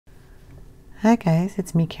Hi guys,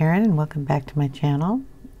 it's me Karen and welcome back to my channel.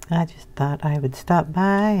 I just thought I would stop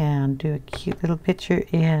by and do a cute little picture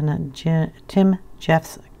in Tim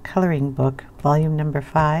Jeff's coloring book, volume number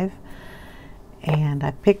 5. And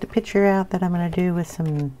I picked a picture out that I'm going to do with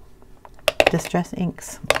some distress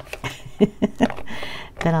inks.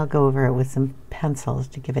 Then I'll go over it with some pencils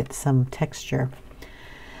to give it some texture.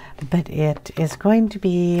 But it is going to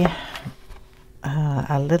be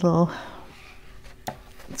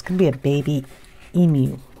it's going to be a baby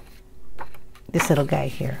emu. This little guy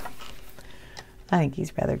here. I think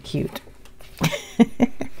he's rather cute.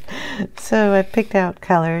 So I picked out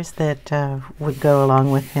colors that would go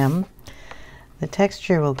along with him. The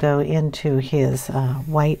texture will go into his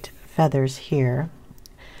white feathers here.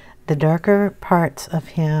 The darker parts of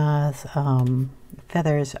his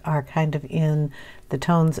feathers are kind of in the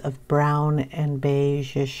tones of brown and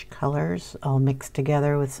beige-ish colors, all mixed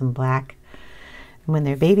together with some black. And when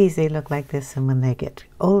they're babies, they look like this, and when they get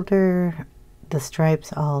older, the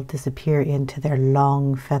stripes all disappear into their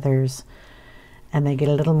long feathers, and they get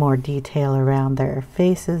a little more detail around their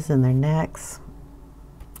faces and their necks.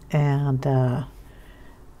 And I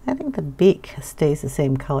think the beak stays the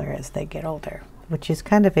same color as they get older, which is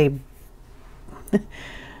kind of a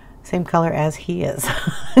same color as he is.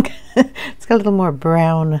 It's got a little more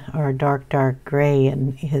brown or dark gray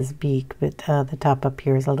in his beak, but the top up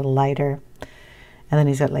here is a little lighter. And then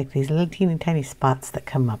he's got like these little teeny tiny spots that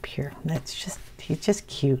come up here. He's just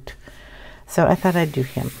cute. So I thought I'd do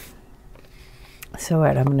him. So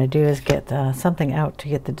what I'm going to do is get something out to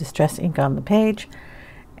get the distress ink on the page,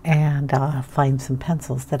 and find some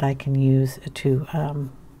pencils that I can use to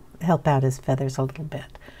help out his feathers a little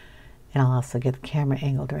bit. And I'll also get the camera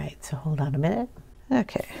angled right. So hold on a minute.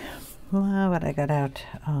 Okay. Well, what I got out,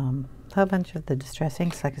 a whole bunch of the distress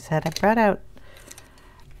inks. Like I said, I brought out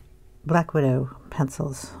Black Widow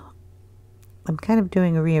pencils. I'm kind of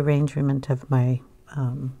doing a rearrangement of my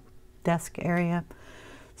desk area.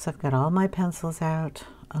 So I've got all my pencils out,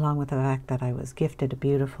 along with the fact that I was gifted a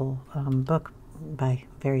beautiful book by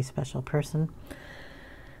a very special person.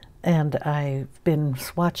 And I've been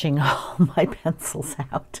swatching all my pencils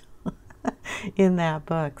out in that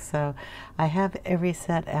book. So I have every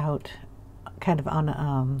set out kind of on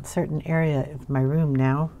a certain area of my room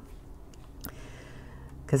now,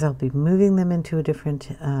 because I'll be moving them into a different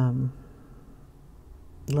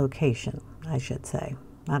location, I should say.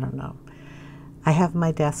 I don't know. I have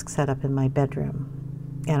my desk set up in my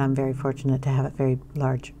bedroom, and I'm very fortunate to have a very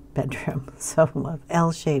large bedroom. So an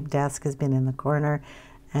L-shaped desk has been in the corner,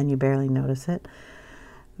 and you barely notice it.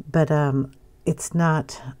 But it's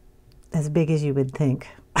not as big as you would think.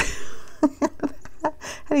 How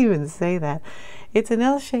do you even say that? It's an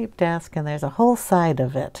L-shaped desk, and there's a whole side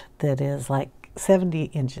of it that is like 70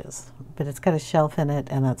 inches, but it's got a shelf in it,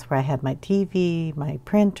 and that's where I had my TV, my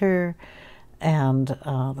printer, and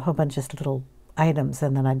a whole bunch of little items,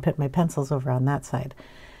 and then I'd put my pencils over on that side.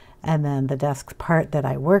 And then the desk part that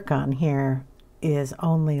I work on here is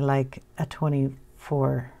only like a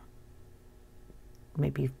 24,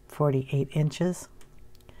 maybe 48 inches.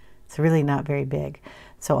 It's really not very big.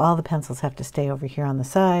 So all the pencils have to stay over here on the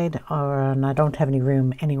side, and I don't have any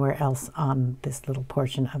room anywhere else on this little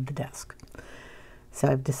portion of the desk. So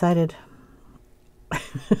I've decided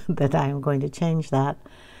that I am going to change that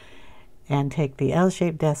and take the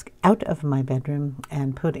L-shaped desk out of my bedroom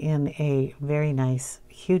and put in a very nice,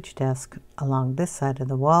 huge desk along this side of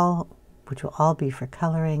the wall, which will all be for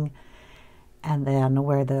coloring. And then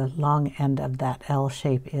where the long end of that L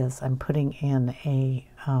shape is, I'm putting in a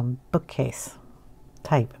bookcase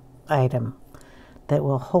type item that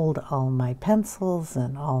will hold all my pencils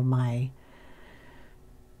and all my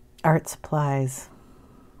art supplies,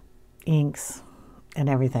 inks, and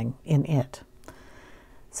everything in it.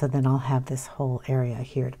 So then I'll have this whole area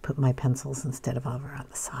here to put my pencils instead of over on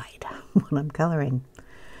the side when I'm coloring.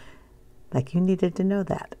 Like, you needed to know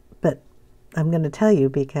that. But I'm going to tell you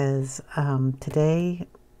because today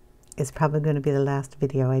is probably going to be the last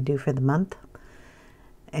video I do for the month.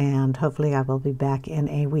 And hopefully I will be back in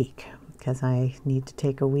a week, because I need to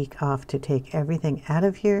take a week off to take everything out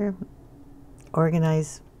of here,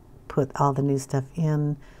 organize, put all the new stuff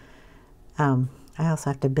in. I also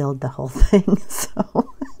have to build the whole thing, so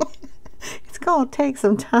it's going to take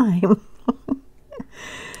some time.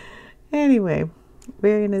 Anyway,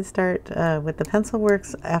 we're going to start with the pencil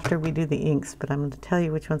works after we do the inks, but I'm going to tell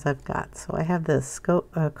you which ones I've got. So I have this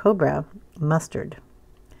Cobra Mustard.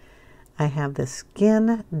 I have the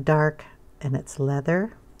Skin Dark, and it's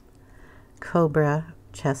leather, Cobra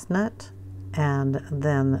Chestnut, and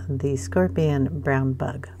then the Scorpion Brown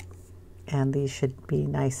Bug. And these should be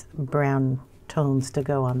nice brown tones to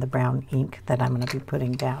go on the brown ink that I'm going to be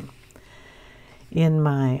putting down. In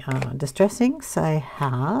my distress inks, I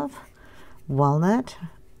have walnut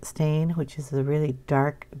stain, which is a really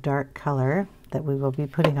dark color that we will be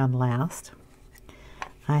putting on last.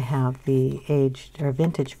 I have the aged or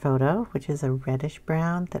vintage photo, which is a reddish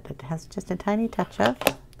brown that it has just a tiny touch of.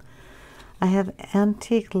 I have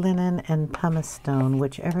antique linen and pumice stone,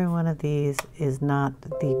 whichever one of these is not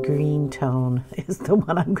the green tone is the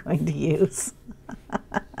one I'm going to use.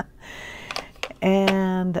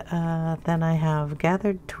 And then I have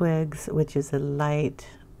gathered twigs, which is a light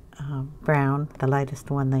brown, the lightest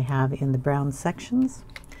one they have in the brown sections.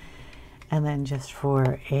 And then just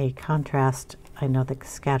for a contrast, I know the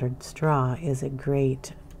scattered straw is a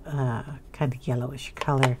great kind of yellowish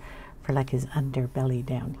color for like his underbelly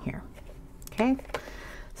down here. Okay,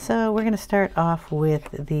 so we're going to start off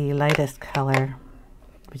with the lightest color,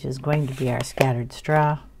 which is going to be our scattered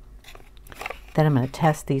straw. Then I'm going to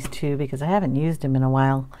test these two because I haven't used them in a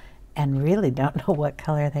while and really don't know what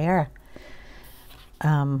color they are.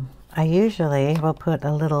 I usually will put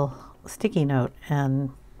a little sticky note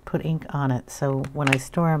and put ink on it, so when I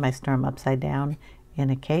store them upside down in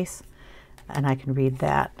a case and I can read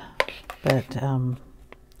that. But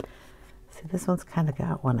see, this one's kind of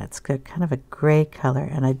got one. It's got kind of a gray color,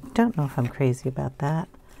 and I don't know if I'm crazy about that,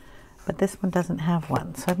 but this one doesn't have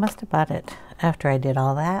one, so I must have bought it after I did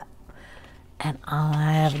all that. And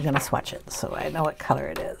I'm going to swatch it so I know what color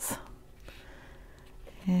it is.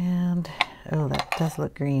 And, oh, that does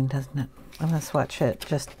look green, doesn't it? I'm going to swatch it,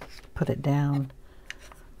 just put it down.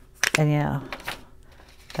 And yeah,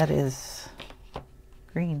 that is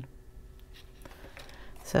green.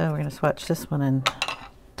 So we're going to swatch this one and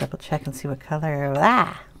double check and see what color.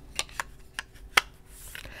 Ah!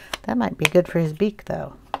 That might be good for his beak,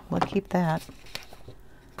 though. We'll keep that.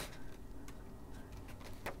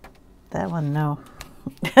 That one, no.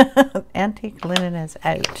 Antique linen is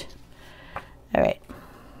out. All right.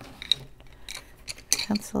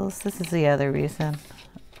 Pencils. This is the other reason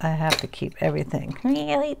I have to keep everything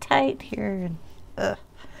really tight here. And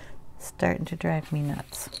starting to drive me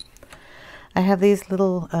nuts. I have these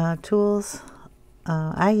little tools.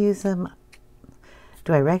 I use them.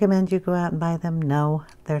 Do I recommend you go out and buy them? No,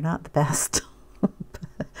 they're not the best.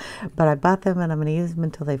 But I bought them and I'm going to use them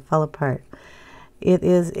until they fall apart. It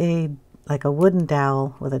is like a wooden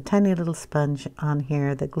dowel with a tiny little sponge on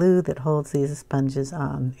here. The glue that holds these sponges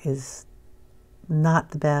on is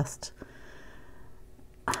not the best.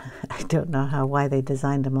 I don't know why they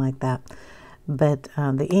designed them like that. But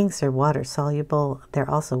the inks are water soluble. They're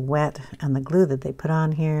also wet, and the glue that they put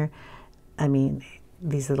on here, I mean,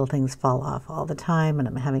 these little things fall off all the time, and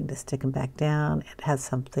I'm having to stick them back down. It has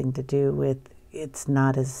something to do with it's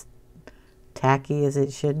not as tacky as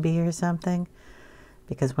it should be or something,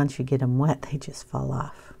 because once you get them wet, they just fall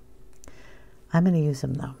off. I'm going to use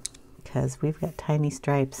them though, because we've got tiny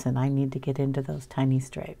stripes and I need to get into those tiny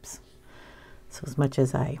stripes. So as much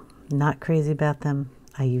as I'm not crazy about them,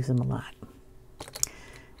 I use them a lot.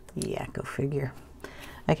 Yeah, go figure.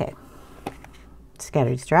 Okay,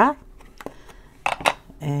 scattered straw,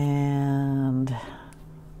 and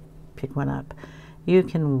pick one up. You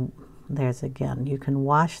can, there's again, you can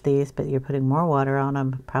wash these, but you're putting more water on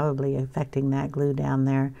them, probably affecting that glue down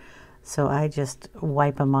there. So I just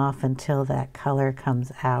wipe them off until that color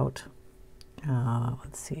comes out.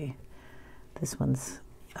 Let's see, this one's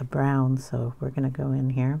a brown, so we're going to go in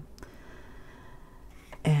here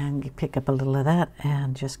and pick up a little of that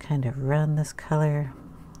and just kind of run this color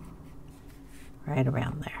right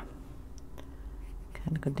around there.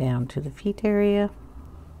 Kind of go down to the feet area.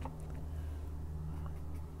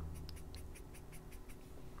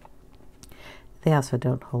 They also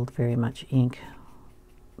don't hold very much ink,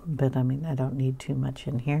 but I mean, I don't need too much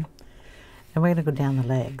in here. And we're going to go down the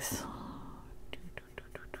legs.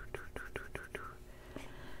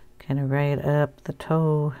 Kind of right up the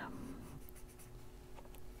toe.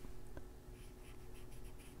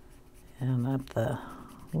 And up the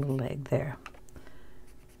little leg there.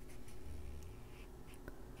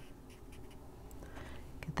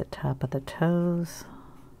 Get the top of the toes.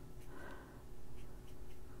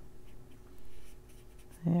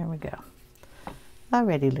 There we go.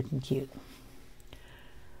 Already looking cute.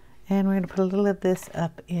 And we're going to put a little of this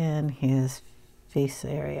up in his face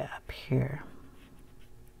area up here.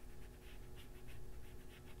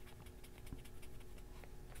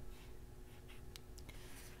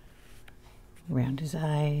 Around his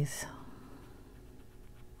eyes.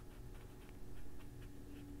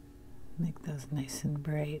 Make those nice and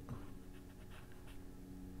bright.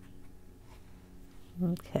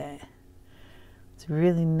 Okay. It's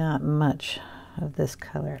really not much of this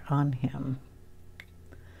color on him.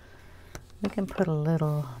 We can put a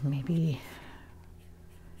little, maybe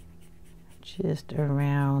just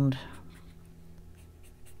around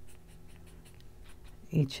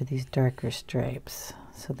each of these darker stripes,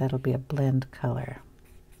 so that'll be a blend color.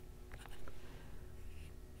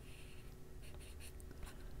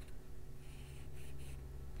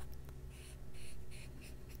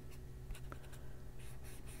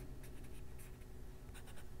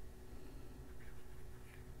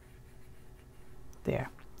 There.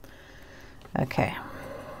 Okay.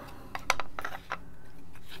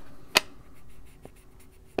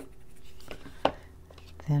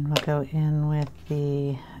 Then we'll go in with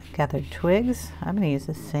the gathered twigs. I'm going to use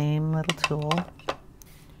the same little tool.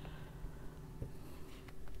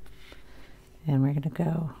 And we're going to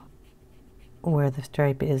go where the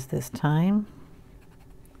stripe is this time.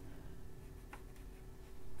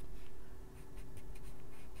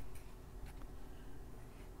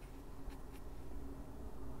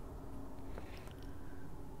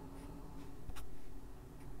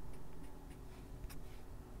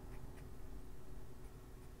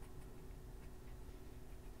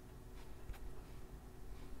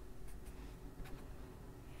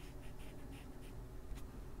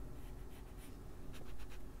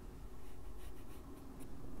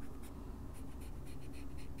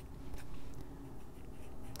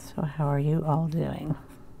 So how are you all doing?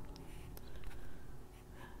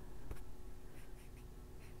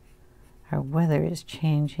 Our weather is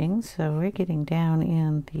changing, so we're getting down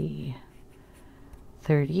in the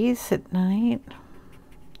 30s at night.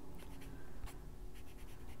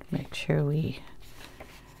 Make sure we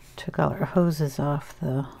took all our hoses off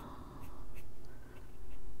the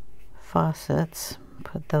faucets,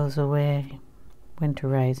 put those away,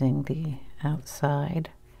 winterizing the outside.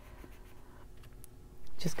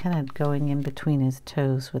 Just kind of going in between his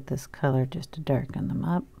toes with this color just to darken them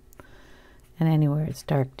up. And anywhere it's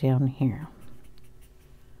dark down here.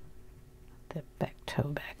 The back toe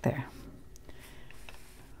back there.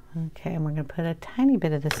 Okay, and we're going to put a tiny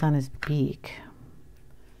bit of this on his beak.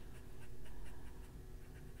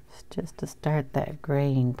 Just to start that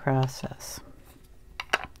graying process.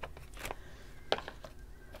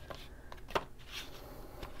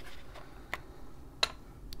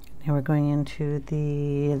 Now we're going into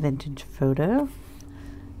the vintage photo,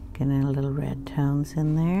 getting a little red tones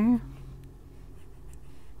in there.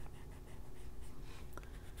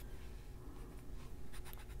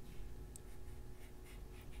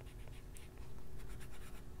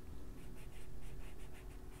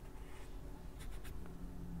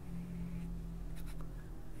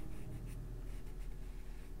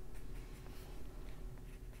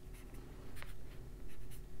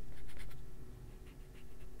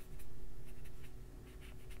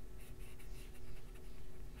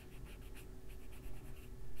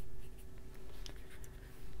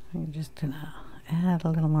 I'm just going to add a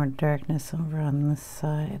little more darkness over on this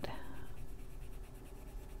side.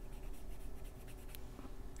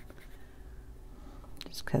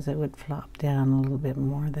 Just because it would flop down a little bit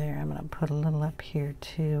more there. I'm going to put a little up here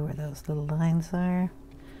too, where those little lines are.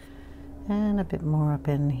 And a bit more up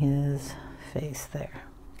in his face there.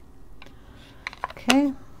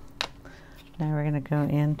 Okay. Now we're going to go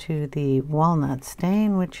into the walnut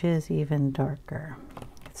stain, which is even darker.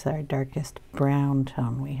 It's our darkest brown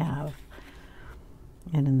tone we have.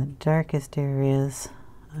 And in the darkest areas,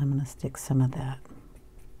 I'm going to stick some of that.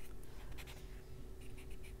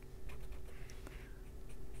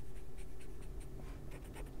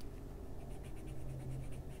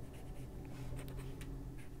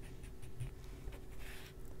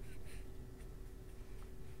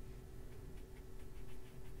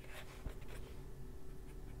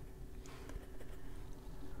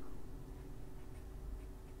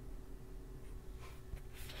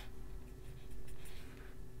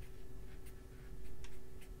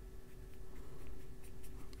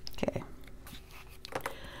 Okay,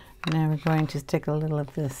 now we're going to stick a little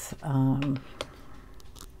of this what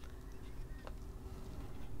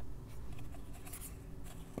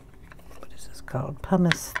is this called?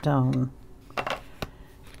 Pumice stone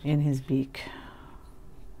in his beak.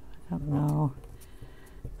 I don't know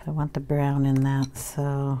if I want the brown in that,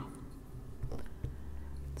 so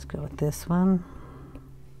let's go with this one.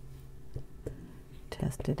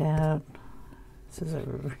 Test it out. This is a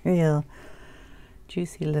real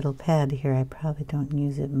juicy little pad here. I probably don't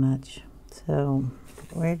use it much. So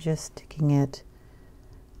we're just sticking it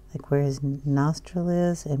like where his nostril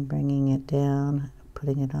is and bringing it down,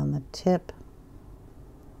 putting it on the tip.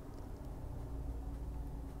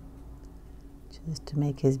 Just to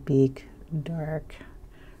make his beak dark.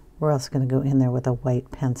 We're also going to go in there with a white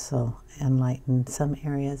pencil and lighten some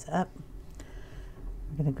areas up.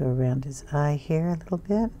 I'm going to go around his eye here a little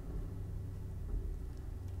bit.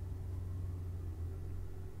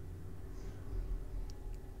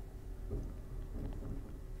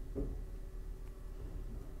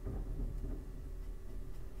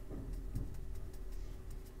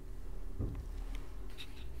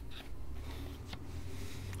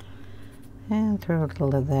 And throw a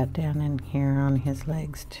little of that down in here on his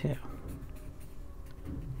legs too.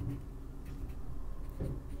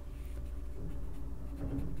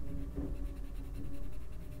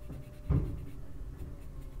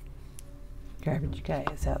 Garbage guy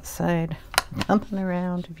is outside dumping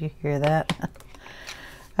around, if you hear that.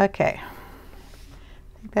 Okay,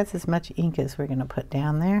 I think that's as much ink as we're going to put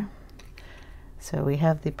down there. So we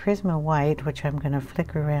have the Prisma white, which I'm going to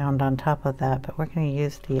flick around on top of that, but we're going to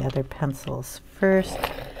use the other pencils first.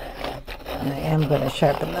 And I am going to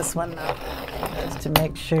sharpen this one up just to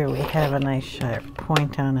make sure we have a nice sharp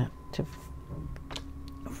point on it to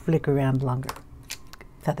flick around longer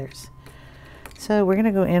feathers. So we're going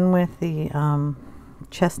to go in with the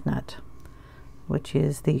chestnut, which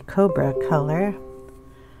is the Cobra color.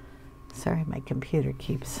 Sorry, my computer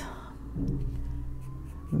keeps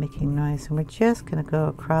making noise. And we're just going to go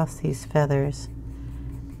across these feathers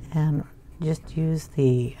and just use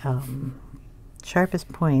the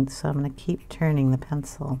sharpest point. So I'm going to keep turning the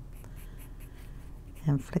pencil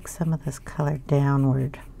and flick some of this color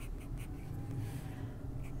downward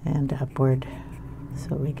and upward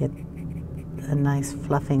so we get a nice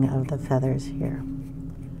fluffing of the feathers here.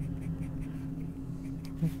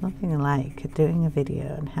 There's nothing like doing a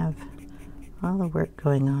video and have all the work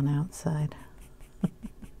going on outside.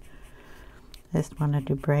 I just wanted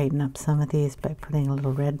to brighten up some of these by putting a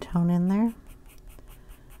little red tone in there.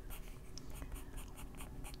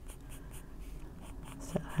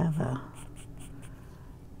 So I have a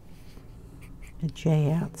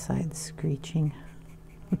jay outside screeching.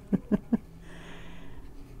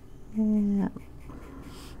 Yeah.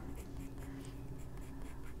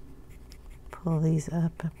 Pull these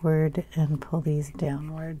upward and pull these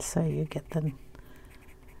downward so you get the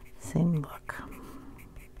same look.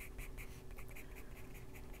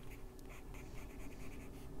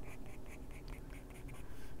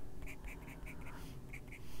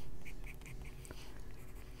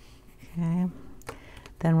 Okay,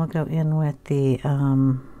 then we'll go in with the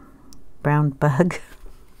brown bug.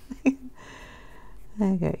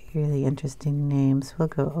 I got really interesting names. We'll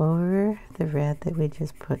go over the red that we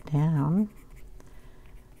just put down,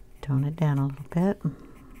 tone it down a little bit,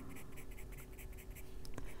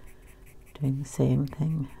 doing the same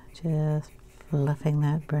thing, just fluffing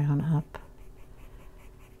that brown up.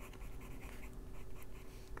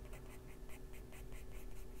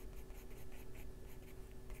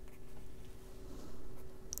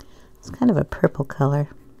 It's kind of a purple color.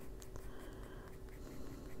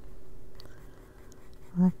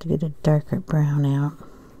 I'll have to get a darker brown out.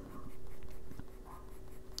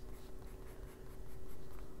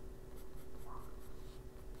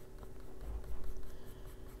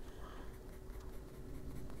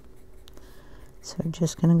 So we're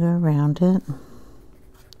just going to go around it.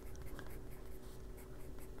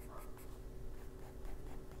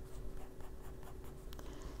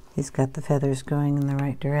 He's got the feathers going in the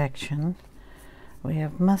right direction. We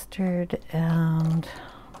have mustard and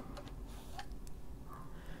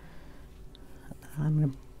I'm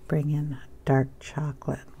going to bring in dark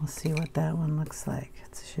chocolate. We'll see what that one looks like.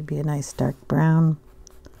 It should be a nice dark brown.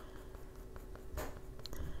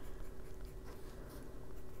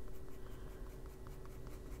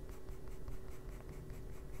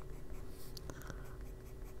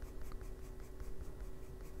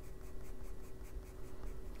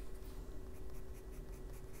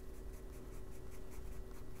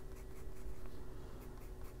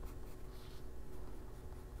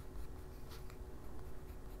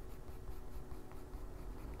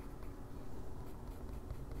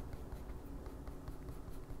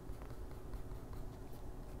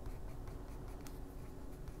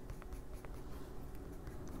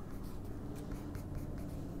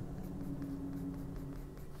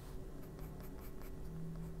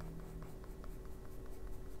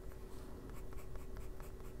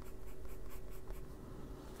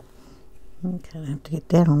 I'm going to have to get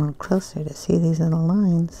down a little closer to see these little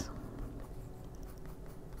lines.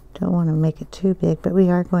 Don't want to make it too big, but we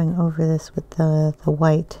are going over this with the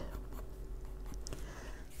white.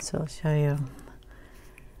 So I'll show you.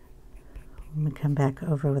 When we come back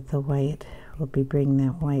over with the white, we'll be bringing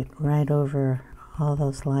that white right over all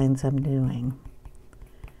those lines I'm doing.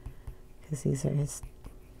 Because these are his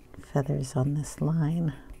feathers on this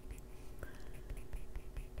line.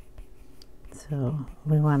 So So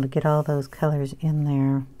we want to get all those colors in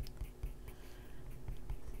there.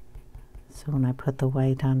 So when I put the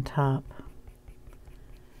white on top,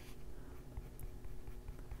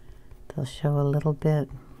 they'll show a little bit,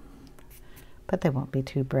 but they won't be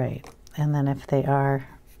too bright. And then if they are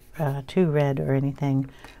too red or anything,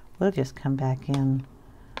 we'll just come back in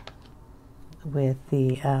with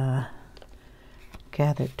the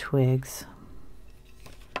gathered twigs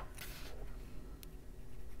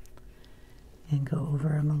and go over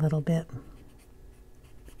them a little bit,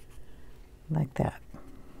 like that.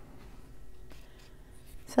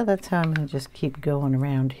 So that's how I'm going to just keep going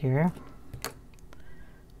around here.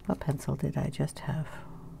 What pencil did I just have?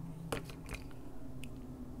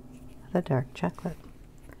 The dark chocolate.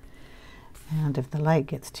 And if the light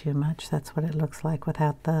gets too much, that's what it looks like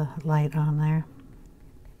without the light on there.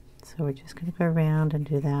 So we're just going to go around and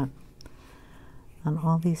do that on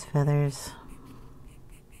all these feathers.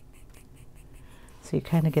 So you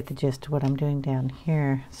kind of get the gist of what I'm doing down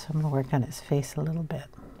here. So I'm going to work on his face a little bit.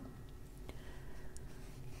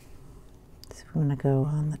 So I'm going to go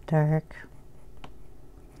on the dark.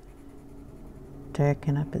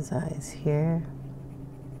 Darken up his eyes here.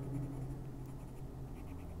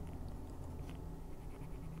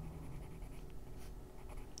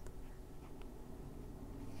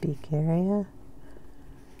 Beak area.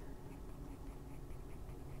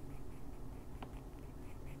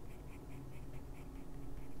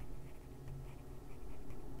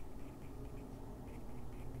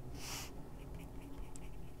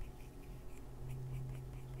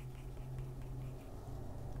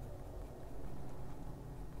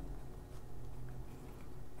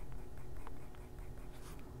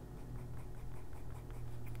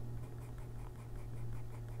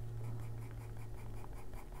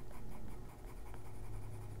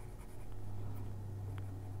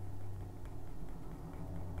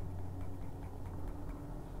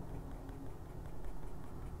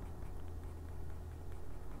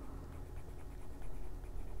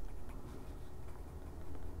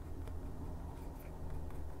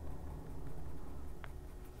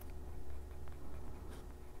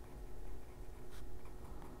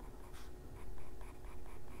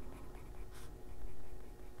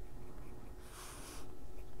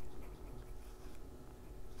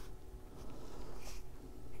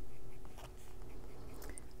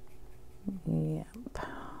 Yep.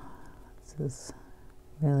 This is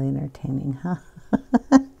really entertaining, huh?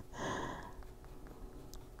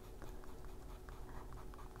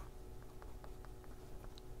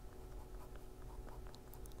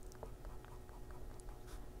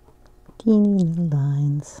 Teeny little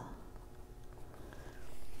lines.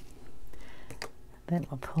 Then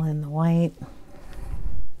we'll pull in the white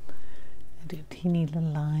and do teeny little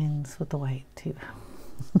lines with the white too.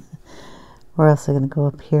 We're also going to go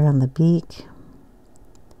up here on the beak.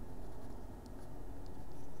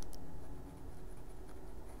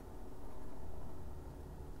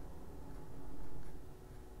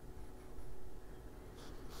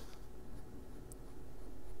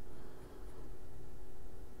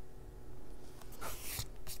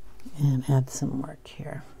 And add some work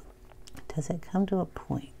here. Does it come to a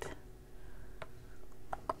point?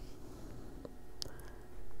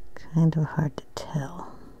 Kind of hard to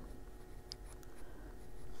tell.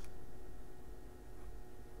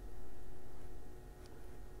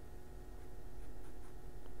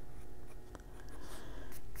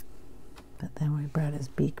 But then we brought his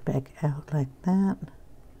beak back out like that.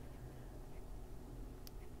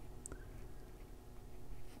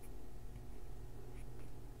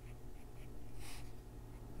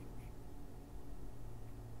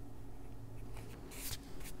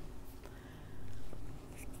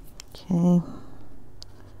 Okay.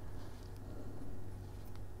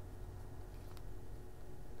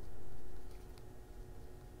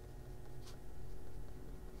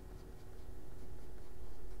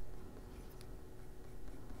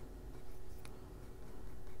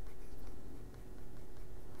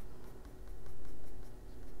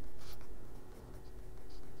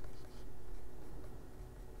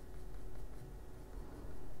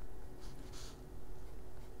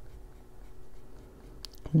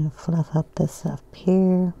 Gonna fluff up this up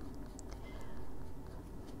here.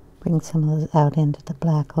 Bring some of those out into the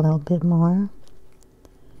black a little bit more.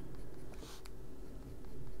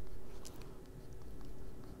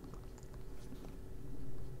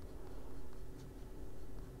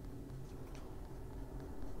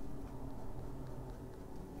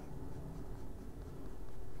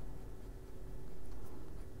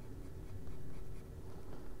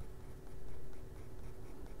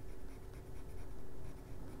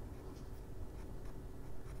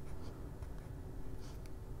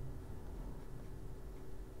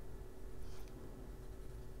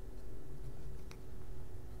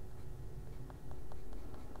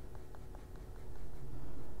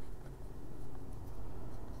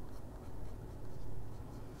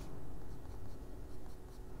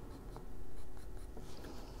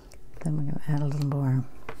 Then we're going to add a little more.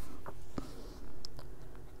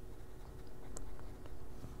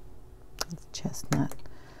 It's chestnut.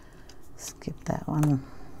 Skip that one.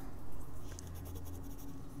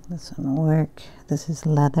 This one will work. This is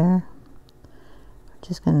leather. We're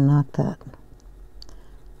just going to knock that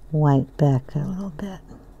white back a little bit.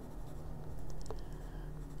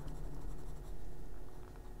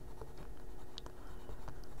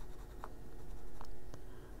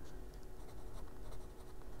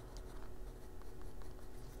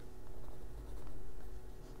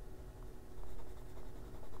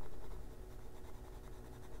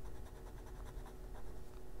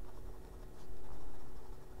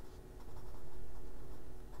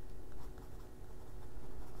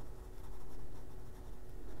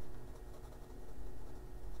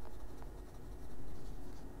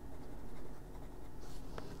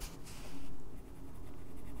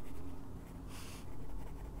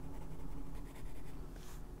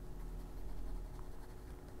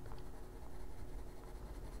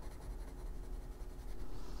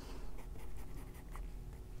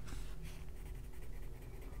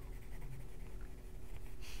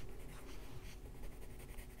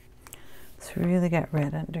 It's really got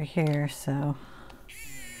red under here, so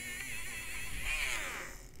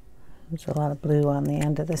there's a lot of blue on the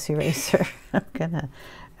end of this eraser. I'm gonna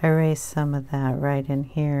erase some of that right in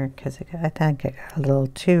here because I think it got a little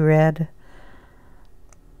too red.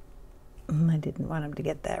 I didn't want him to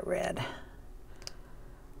get that red.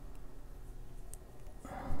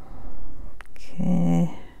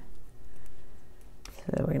 Okay,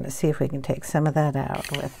 so we're gonna see if we can take some of that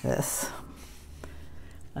out with this.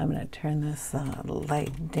 I'm going to turn this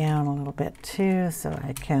light down a little bit too so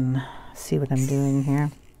I can see what I'm doing here.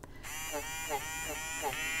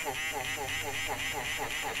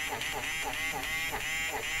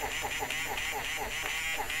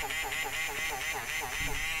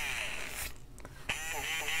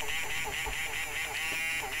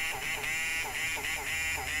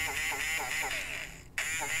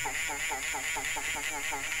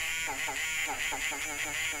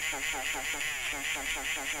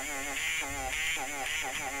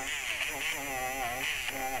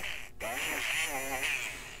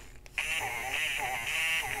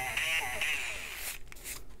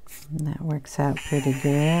 And that works out pretty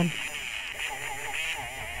good.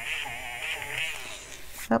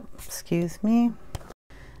 Oh, excuse me.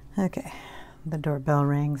 Okay, the doorbell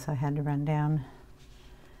rang, so I had to run down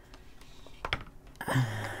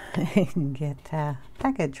and get a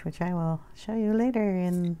package, which I will show you later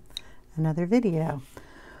in another video.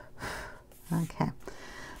 Okay,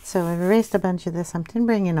 so I've erased a bunch of this. I'm going to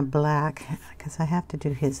bring in a black because I have to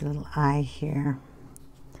do his little eye here.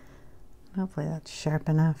 Hopefully that's sharp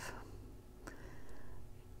enough.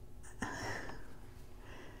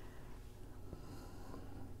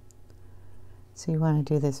 So you want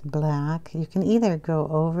to do this black. You can either go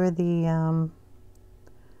over the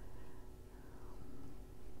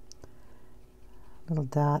little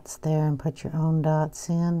dots there and put your own dots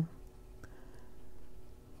in,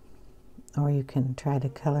 or you can try to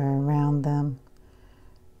color around them,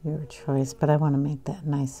 your choice, but I want to make that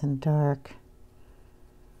nice and dark.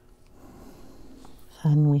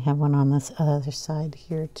 And we have one on this other side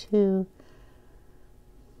here too.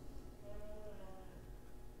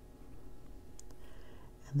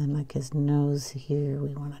 And then like his nose here,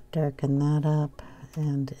 we want to darken that up,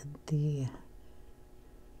 and the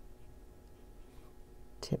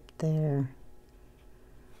tip there,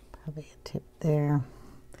 probably a tip there.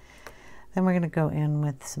 Then we're going to go in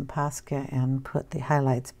with some Posca and put the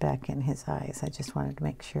highlights back in his eyes. I just wanted to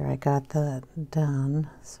make sure I got that done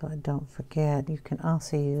so I don't forget. You can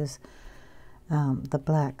also use the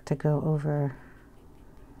black to go over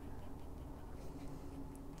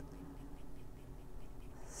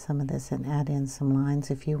some of this and add in some lines.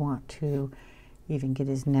 If you want to even get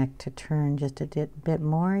his neck to turn just a bit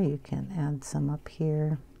more, you can add some up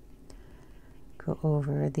here. Go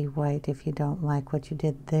over the white if you don't like what you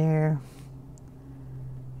did there.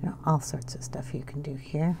 You know, all sorts of stuff you can do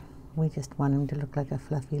here. We just want him to look like a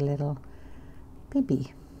fluffy little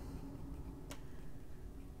baby.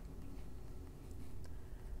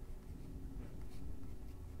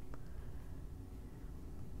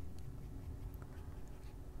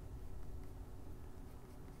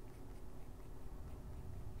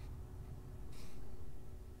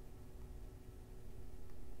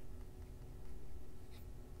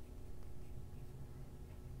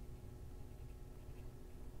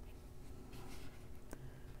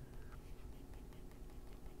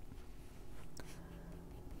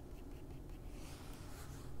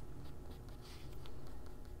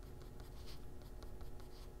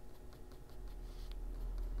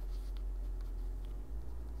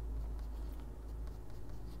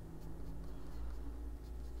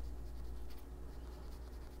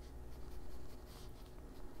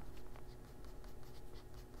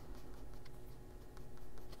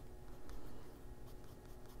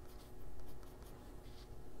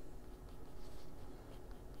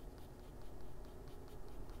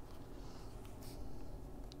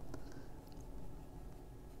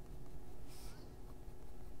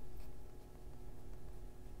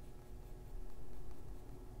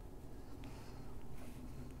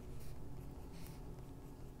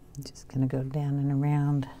 I'm just going to go down and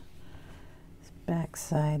around this back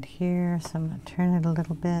side here. So I'm going to turn it a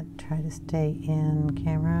little bit, try to stay in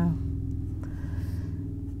camera.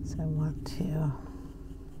 So I want to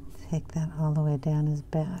take that all the way down his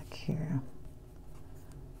back here.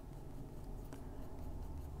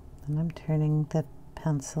 And I'm turning the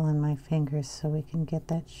pencil in my fingers so we can get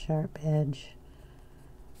that sharp edge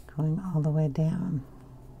going all the way down.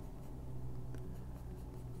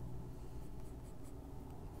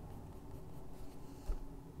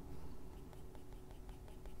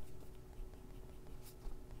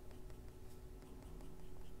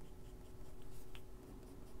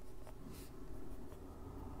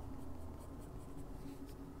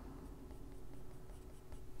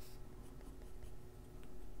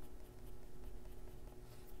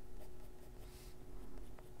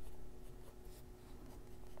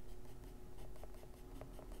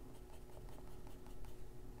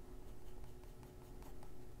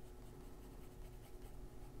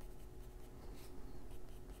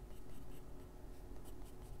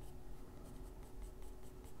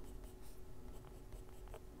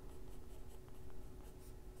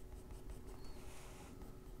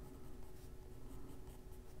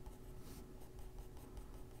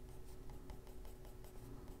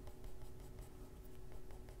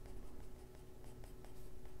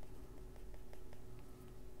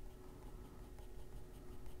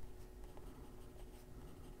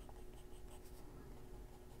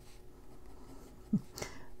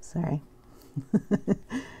 Sorry.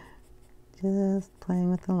 Just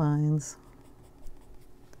playing with the lines.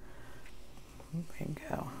 There we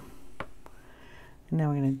go. And now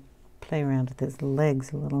we're going to play around with his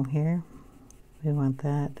legs a little here. We want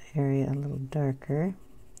that area a little darker.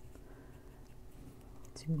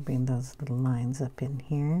 So we bring those little lines up in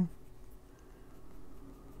here.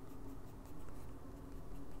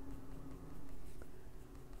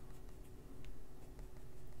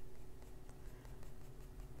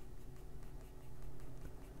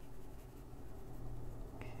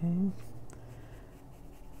 Okay.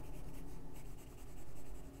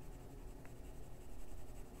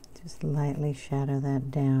 Just lightly shadow that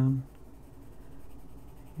down.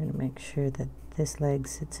 You're going to make sure that this leg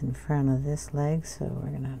sits in front of this leg, so we're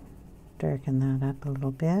going to darken that up a little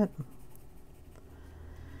bit.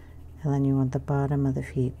 And then you want the bottom of the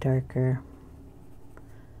feet darker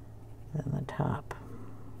than the top.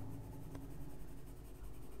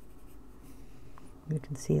 You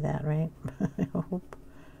can see that, right? I hope.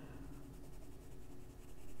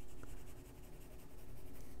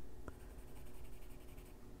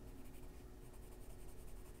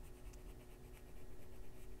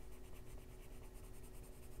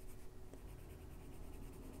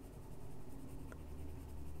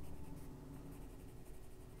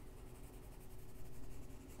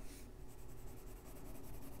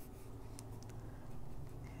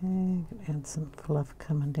 Okay, add some fluff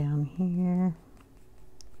coming down here.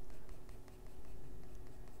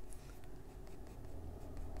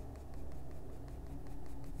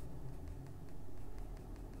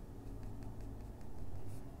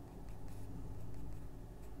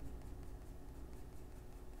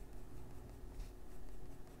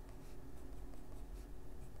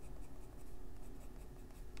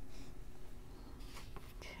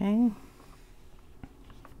 Okay.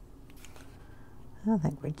 I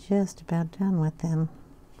think we're just about done with them.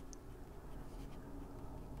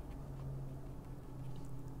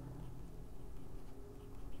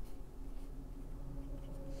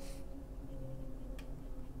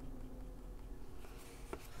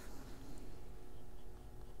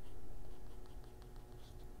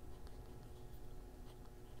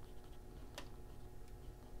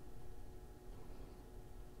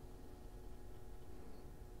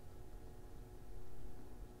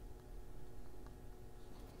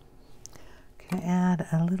 Add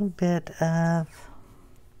a little bit of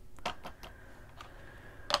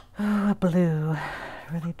a blue,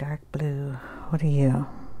 really dark blue. What are you?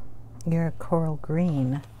 You're a coral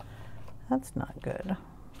green. That's not good.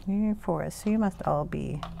 You're forest, so you must all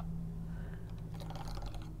be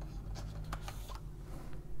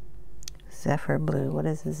Zephyr blue. What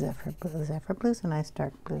is a Zephyr blue? Zephyr blue is a nice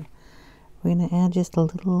dark blue. We're going to add just a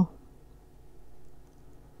little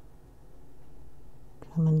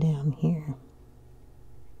coming down here.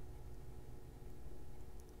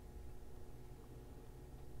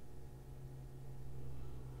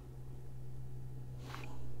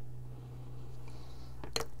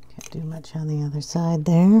 Can't do much on the other side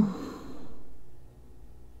there.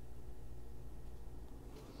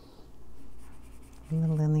 A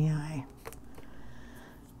little in the eye.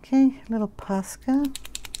 Okay, a little Posca.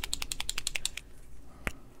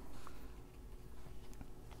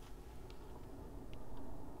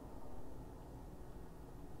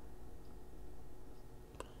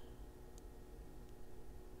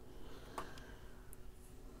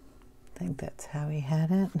 think that's how he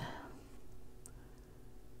had it.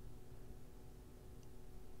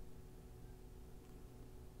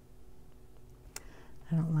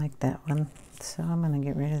 I don't like that one, so I'm going to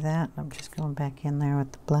get rid of that. I'm just going back in there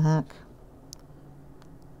with the black.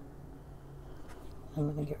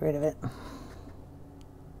 I'm going to get rid of it.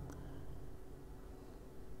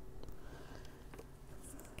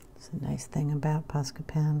 It's a nice thing about Posca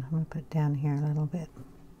pen. I'm going to put it down here a little bit.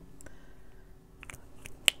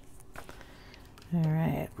 All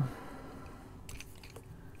right.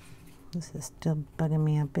 This is still bugging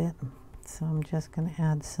me a bit, so I'm just going to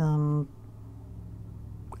add some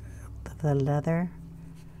of the leather.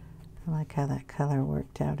 I like how that color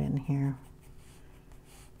worked out in here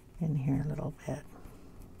a little bit.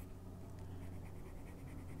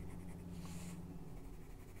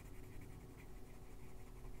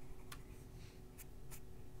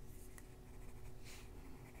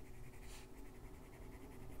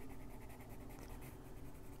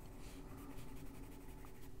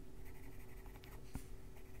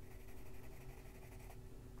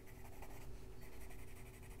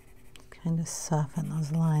 Kind of soften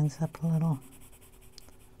those lines up a little.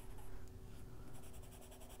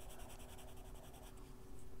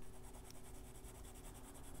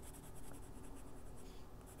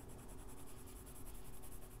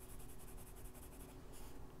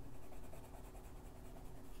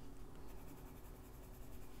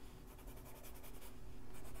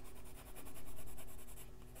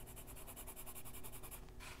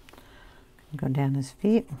 Go down his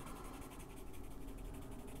feet.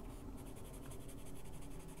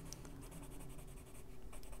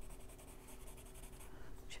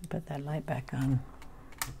 Should put that light back on.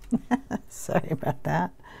 Sorry about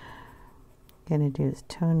that. Gonna do his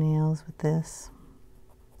toenails with this.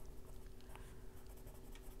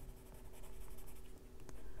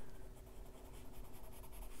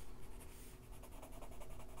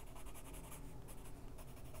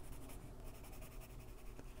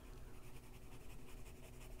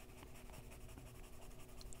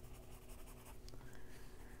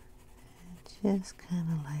 Just kind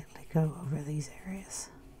of lightly go over these areas.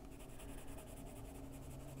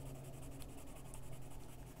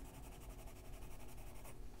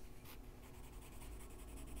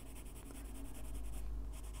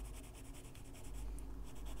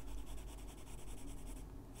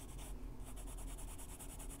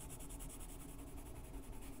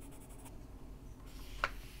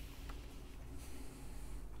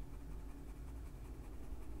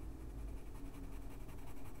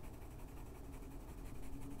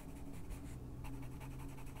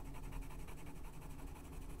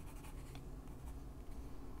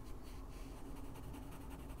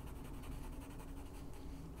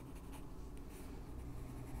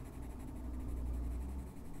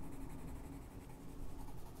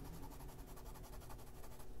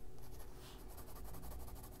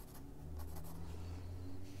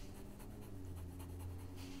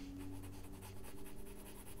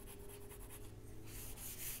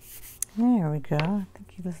 There we go. I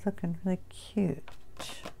think he was looking really cute.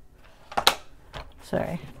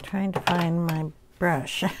 Sorry, trying to find my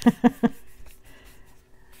brush.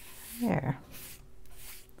 There.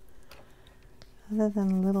 Other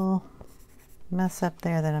than a little mess up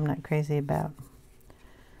there that I'm not crazy about,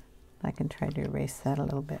 I can try to erase that a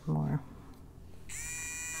little bit more.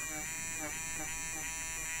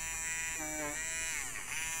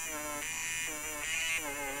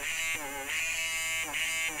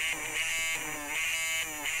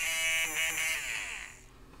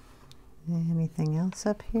 Anything else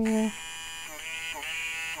up here?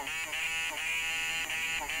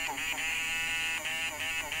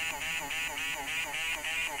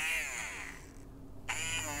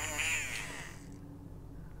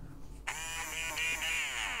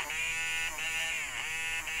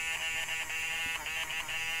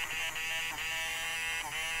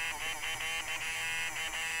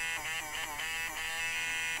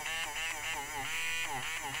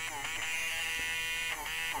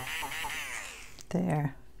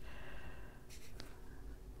 There.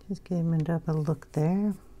 Just gave him a double look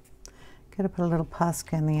there. Gotta put a little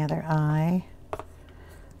Posca in the other eye.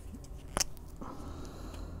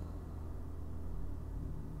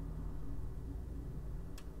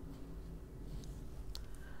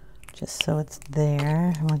 Just so it's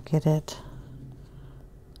there. I'm gonna get it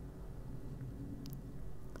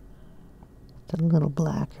a little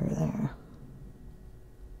blacker there.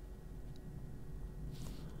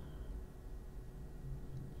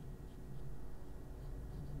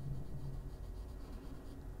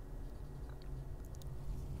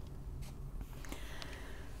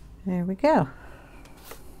 There we go.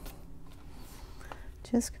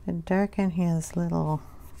 Just going to darken his little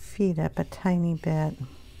feet up a tiny bit.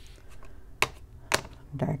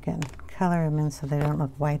 Darken, color them in so they don't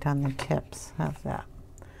look white on the tips. How's that?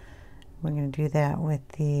 We're going to do that with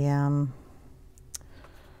the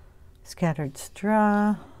scattered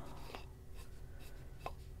straw.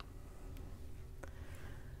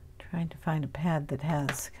 Trying to find a pad that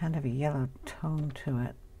has kind of a yellow tone to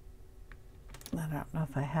it. I don't know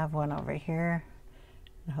if I have one over here.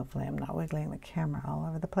 Hopefully I'm not wiggling the camera all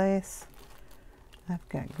over the place. I've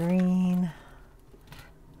got green.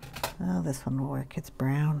 Oh, this one will work. It's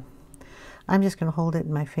brown. I'm just going to hold it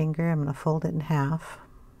in my finger. I'm going to fold it in half.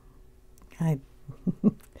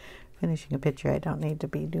 Finishing a picture, I don't need to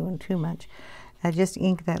be doing too much. I just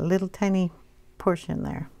ink that little tiny portion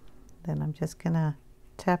there. Then I'm just going to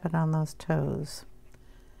tap it on those toes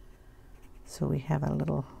so we have a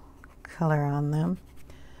little color on them.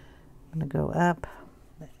 I'm going to go up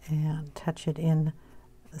and touch it in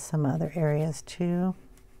some other areas too.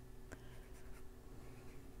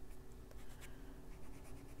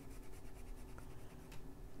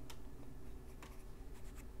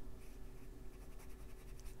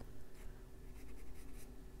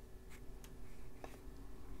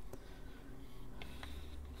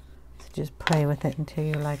 So just play with it until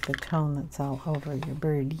you like the tone that's all over your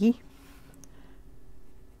birdie.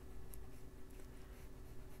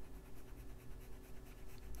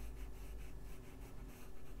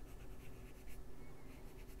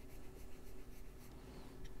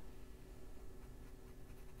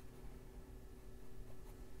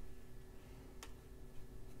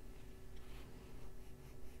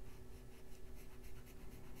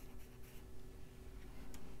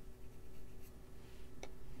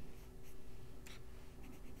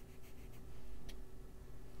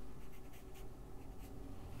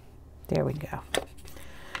 There we go.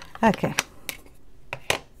 Okay.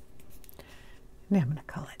 Now I'm going to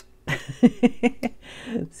call it.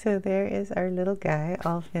 So there is our little guy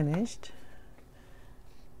all finished.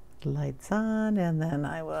 Lights on, and then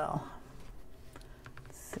I will,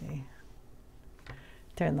 let's see,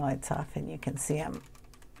 turn the lights off and you can see him.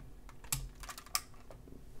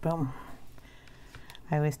 Boom.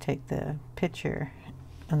 I always take the picture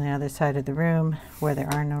on the other side of the room where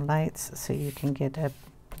there are no lights so you can get a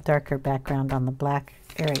darker background on the black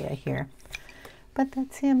area here. But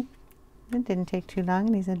that's him. It didn't take too long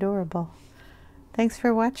and he's adorable. Thanks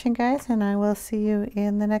for watching, guys, and I will see you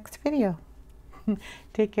in the next video.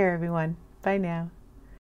 Take care, everyone. Bye now.